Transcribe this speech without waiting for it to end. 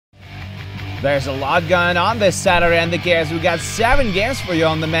There's a lot going on this Saturday in the KHL. We got 7 games for you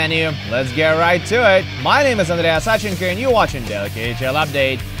on the menu. Let's get right to it. My name is Andreas Sachenko and you're watching the KHL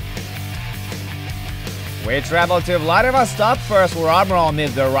Update. We travel to Vladivostok first, where Admiral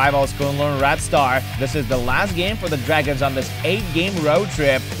meets their rivals Kunlun Red Star. This is the last game for the Dragons on this 8-game road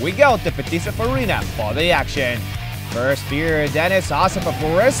trip. We go to Fetisov Arena for the action. First period, Dennis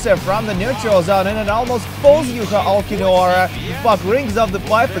Osipov wristed from the neutral zone and it almost pulls Juha Olkinuora. Puck rings off the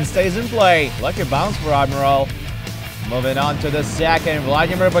pipe and stays in play. Lucky bounce for Admiral. Moving on to the second,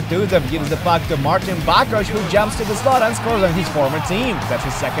 Vladimir Batuzov gives the puck to Martin Bakrosh, who jumps to the slot and scores on his former team. That's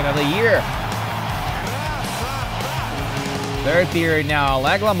his second of the year. Third period now,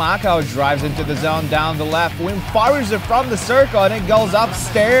 Oleg Lomakov drives into the zone down the left wing, fires it from the circle and it goes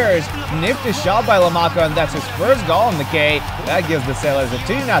upstairs. Nifty shot by Lomakov and that's his first goal in the K. That gives the Sailors a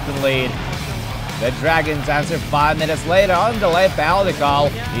 2-0 lead. The Dragons answer 5 minutes later on delayed penalty call.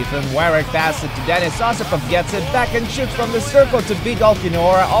 Ethan Warwick passes it to Dennis Osipov, gets it back and shoots from the circle to beat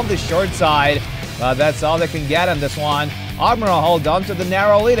Olkinuora on the short side. But that's all they can get on this one. Admiral hold on to the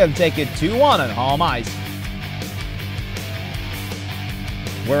narrow lead and take it 2-1 on home ice.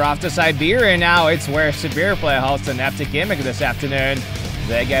 We're off to Siberia now. It's where Sibir play hosts an FT Gimmick this afternoon.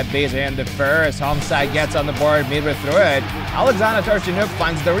 They get busy in the first. Home side gets on the board midway through it. Alexander Torchenuk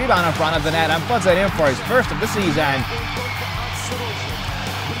finds the rebound in front of the net and puts it in for his first of the season.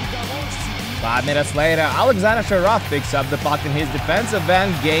 5 minutes later, Alexander Sharov picks up the puck in his defensive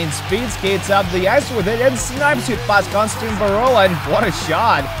end, gains speed, skates up the ice with it, and snipes it past Konstantin Barola. And what a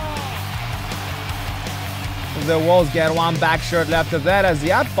shot! The Wolves get one back short left of that as the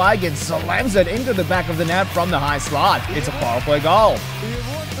Apfeigen slams it into the back of the net from the high slot. It's a power play goal.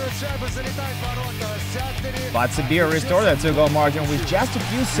 But Sibir restored that 2-goal margin with just a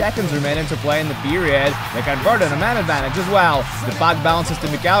few seconds remaining to play in the period. They converted a man advantage as well. The puck bounces to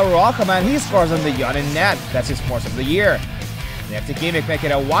Mikhail Ruokama and he scores on the Yonin net. That's his fourth of the year. The FT Gimmick make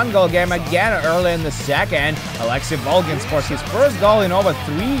it a 1-goal game again early in the second. Alexei Volgin scores his first goal in over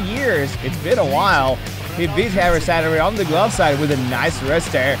 3 years. It's been a while. He beat Harry Saturday on the glove side with a nice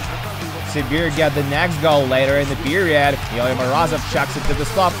wrister. Sibir got the next goal later in the period. Ilya Morozov chucks it to the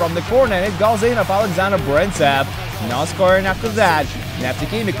slot from the corner and it goes in of Alexander Brintsev. No scoring after that.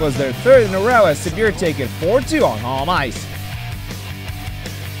 FT Gimmick was their third in a row as Sibir take it 4-2 on home ice.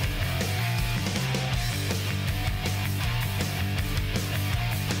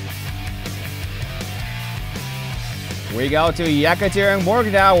 We go to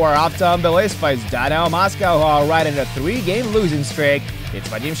Yekaterinburg now, where Avtom Belis fights Dynamo Moscow, who are right in a 3-game losing streak. It's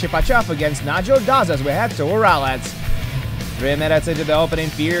Vadim Shipachov against Nigel Dawes as we head to Uralets. 3 minutes into the opening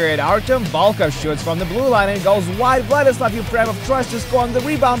period, Artem Volkov shoots from the blue line and goes wide. Vladislav Yefremov tries to score on the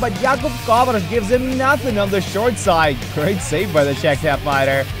rebound, but Jakub Kovac gives him nothing on the short side. Great save by the Czech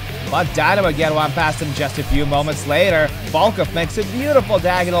net-fighter. But Dynamo get one past him just a few moments later. Volkov makes a beautiful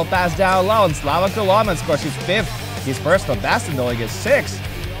diagonal pass down low and Slava Koloman scores his 5th. His personal best in the league is 6.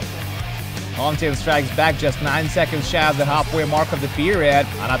 Home team strikes back just 9 seconds shy of the halfway mark of the period.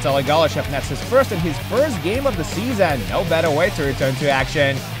 Anatoly Golyshev nets his first in his first game of the season. No better way to return to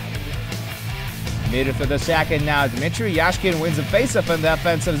action. Midway through the second now, Dmitry Yashkin wins a faceoff in the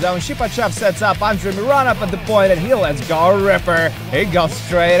offensive zone. Shipachov sets up Andrei Mironov at the point and he lets go a ripper. He goes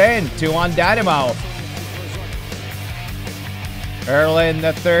straight in, 2-1 Dynamo. Early in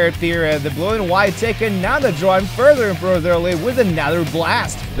the third period, the blue and white take another draw and further improve their lead with another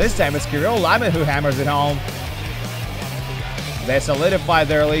blast. This time it's Kirill Lyman who hammers it home. They solidify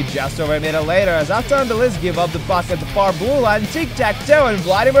their lead just over a minute later as Avtom Belis give up the puck at the far blue line, tic-tac-toe, and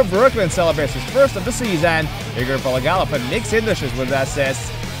Vladimir Brooklyn celebrates his first of the season. Igor Pologalov and Nick Sindushes with the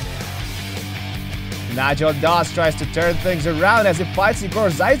assists. Nigel Dawes tries to turn things around as he fights Igor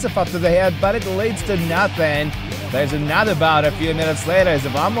Zaitsev up to the head, but it leads to nothing. There's another bout a few minutes later as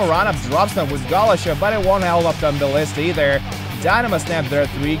Ivan Moranov drops them with Golyshev, but it won't hold up on the list either. Dynamo snap their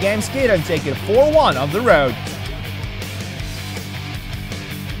 3-game skid and take it 4-1 on the road.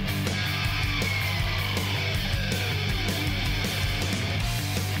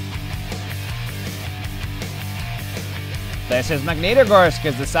 This is Magnitogorsk,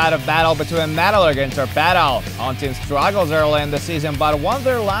 is the side of battle between Metallurg and Torpedo. Home team struggles early in the season, but won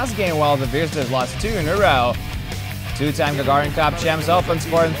their last game while the visitors lost 2 in a row. 2-time Gagarin Cup champs open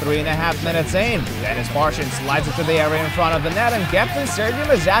scoring 3.5 minutes in. Dennis Parshin slides it to the area in front of the net and Captain Sergei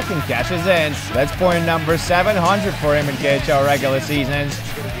Mazakin cashes in. That's point number 700 for him in KHL regular seasons.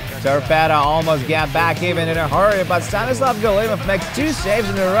 Torpedo almost got back even in a hurry, but Stanislav Golimov makes 2 saves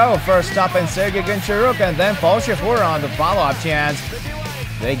in a row, first stopping Sergei Goncharuk and then Paul Shafura on the follow-up chance.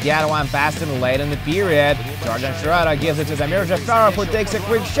 They get one past him late in the period. Jordan Shirata gives it to Zamir Jafarov, who takes a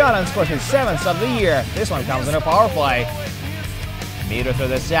quick shot and scores his 7th of the year. This one comes in a power play. Meter through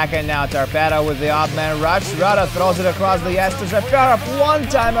the second, now Torpedo with the odd man rush. Shirata throws it across the ice to Jafarov,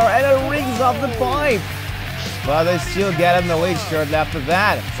 one-timer, and it rings off the pipe. But they still get in the lead shortly after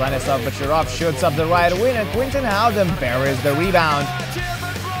that. Stanislav Bacharov shoots up the right wing, and Quinton Howden buries the rebound.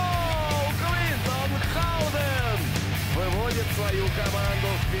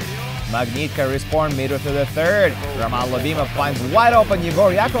 Magnitka respawn meter through the third. Roman Lobimov finds wide open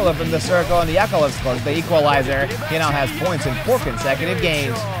Yegor Yakovlev in the circle, and Yakovlev scores the equalizer. He now has points in 4 consecutive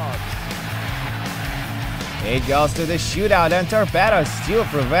games. It goes to the shootout, and Torpedo still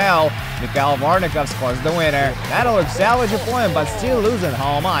prevail. Mikhail Varnikov scores the winner. That'll look salvage a point, but still losing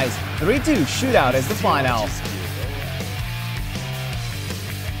home ice. 3-2 shootout is the final.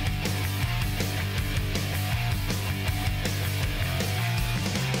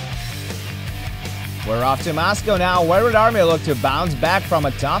 We're off to Moscow now, where Red Army look to bounce back from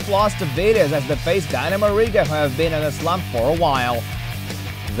a tough loss to Vitas as they face Dynamo Riga, who have been in a slump for a while.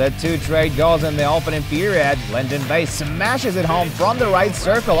 The 2 trade goals in the opening period. Lyndon Bay smashes it home from the right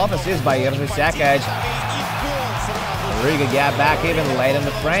circle, off assist by Jerzy Sekic. Riga get back even late in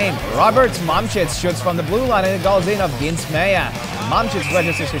the frame. Roberts Momcic shoots from the blue line, and it goes in of Vince Meya. Momcic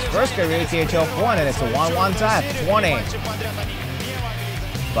registers his first career KHL point, and it's a 1-1 tie at 20.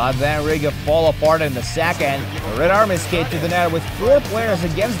 But then Riga fall apart in the second. Red Army skate to the net with 4 players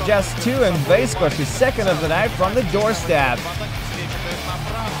against just 2, and Bay scores his 2nd of the night from the doorstep.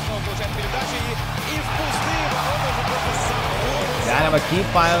 Dynamo keep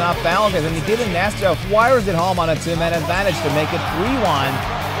piling up penalties, and Nikita Nesterov wires it home on a 2-man advantage to make it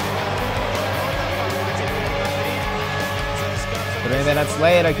 3-1. 3 minutes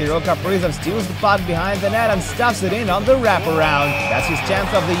later, Kirill Kaprizov steals the puck behind the net and stuffs it in on the wraparound. That's his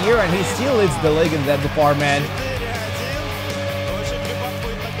 10th of the year, and he still leads the league in that department.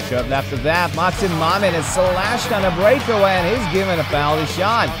 Shortly after that, Maxim Mamin is slashed on a breakaway, and he's given a penalty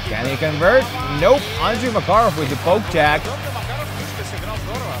shot. Can he convert? Nope. Andrei Makarov with the poke check.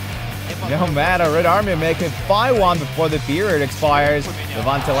 No matter, Red Army make it 5-1 before the period expires.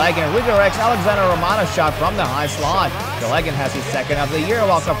 Ivan Telegin redirects Alexander Romanov's shot from the high slot. Telegin has his 2nd of the year,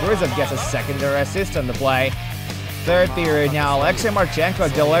 while Kaprizov gets a secondary assist on the play. 3rd period now, Alexei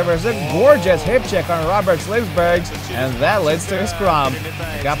Marchenko delivers a gorgeous hip check on Robert Slivsbergs, and that leads to a scrum.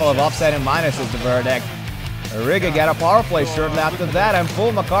 A couple of offsetting minus is the verdict. Riga get a power play shortly after that, and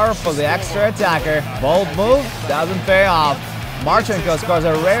pull Makarov for the extra attacker. Bold move, doesn't pay off. Marchenko scores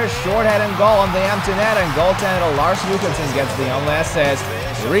a rare short-headed goal on the empty net, and goaltender Lars Lukasen gets the only assist.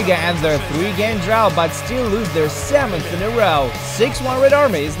 Riga ends their 3-game drought, but still lose their 7th in a row. 6-1 Red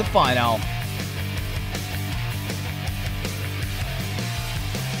Army is the final.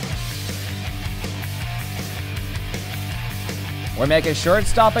 We make a short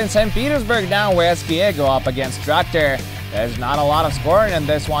stop in St. Petersburg now, where SKA go up against Traktor. There's not a lot of scoring in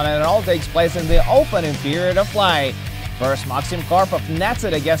this one, and it all takes place in the opening period of play. First, Maxim Karpov nets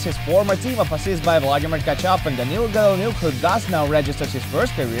it against his former team, of assist by Vladimir Tkachov, and Danil Galonyuk, who thus now registers his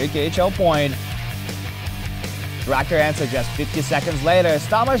first career KHL point. Traktor ends it just 50 seconds later.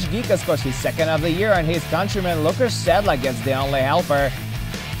 Tomasz Gika scores his 2nd of the year, and his countryman Lukas Sedla gets the only helper.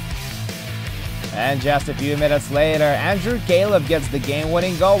 And just a few minutes later, Andrew Kalev gets the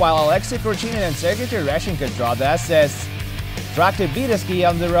game-winning goal, while Alexei Kurchinin and Sergei Tereshchenko draw the assists. Traktor beat SKA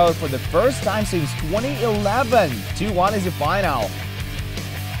on the road for the first time since 2011. 2-1 is the final.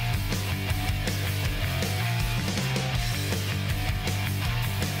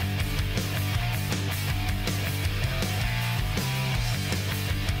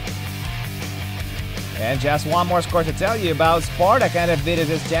 And just one more score to tell you about. Spartak ended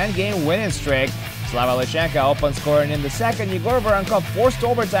Vitas' 10-game winning streak. Slava Lyshenko opened scoring in the second. Yegor Voronkov forced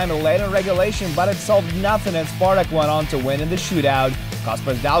overtime late in regulation, but it solved nothing, and Spartak went on to win in the shootout.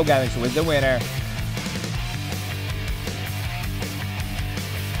 Kaspar Daugavich was the winner.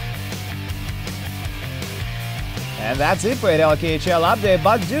 And that's it for the KHL update,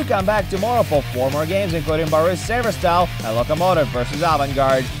 but do come back tomorrow for 4 more games, including Boris Severstal and Lokomotiv versus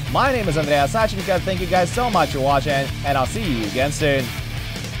Avangard. My name is Andreas Sachenko. Thank you guys so much for watching, and I'll see you again soon.